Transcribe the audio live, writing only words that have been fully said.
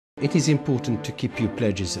It is important to keep your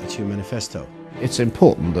pledges at your manifesto. It's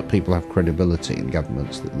important that people have credibility in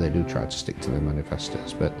governments, that they do try to stick to their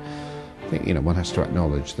manifestos, but I think, one has to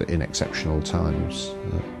acknowledge that in exceptional times,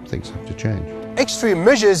 things have to change. Extreme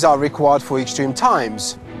measures are required for extreme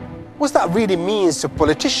times. What that really means to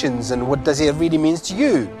politicians, and what does it really mean to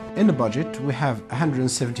you? In the budget, we have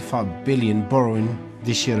 175 billion borrowing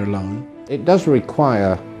this year alone. It does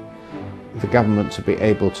require the government to be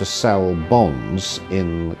able to sell bonds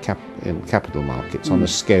in capital markets on a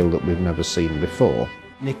scale that we've never seen before.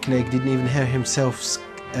 Nick Clegg didn't even hear himself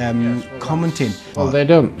commenting. Well, they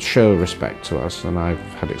don't show respect to us, and I've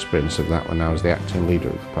had experience of that when I was the acting leader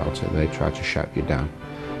of the party. They try to shout you down.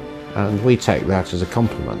 And we take that as a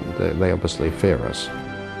compliment. They obviously fear us.